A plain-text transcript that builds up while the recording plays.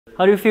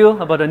How do you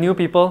feel about the new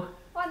people?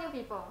 What new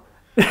people?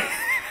 What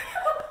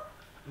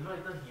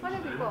new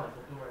people?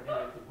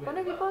 What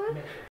new people?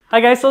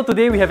 Hi guys, so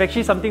today we have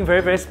actually something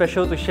very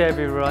special to share with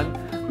everyone.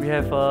 We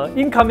have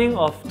incoming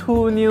of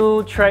 2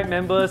 new tribe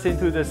members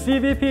into the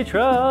CVP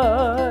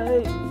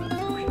tribe.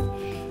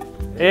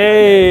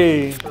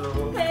 Hey!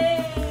 Hello.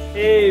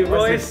 Hey,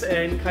 Royce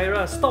and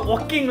Kyra, stop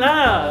walking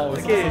lah! Oh,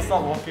 Okay, so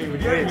stop walking.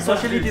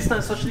 socially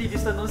distant,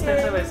 don't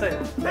stand side by side.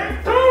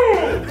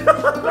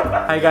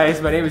 Hi guys,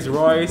 my name is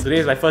Royce. Today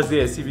is my first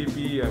day at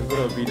CVP. I'm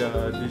gonna be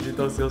the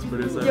digital sales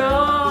producer.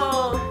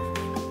 Yo!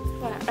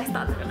 I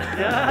start.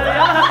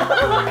 Yeah.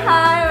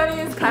 Hi, my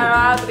name is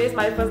Kyra. Today is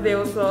my first day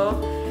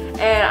also.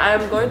 And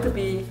I'm going to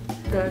be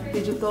the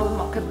digital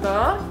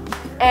marketer.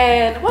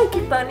 And why you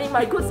keep turning?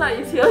 My good side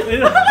is here.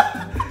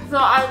 So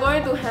I'm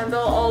going to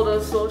handle all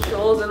the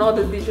socials and all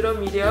the digital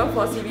media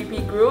for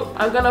CVP group.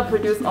 I'm gonna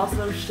produce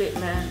awesome shit,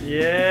 man.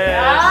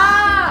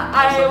 Yeah.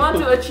 I want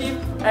to achieve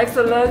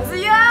excellence.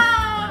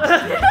 Yeah!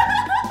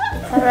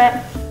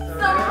 Alright.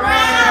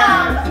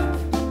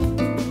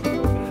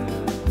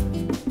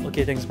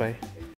 Okay, thanks, bye.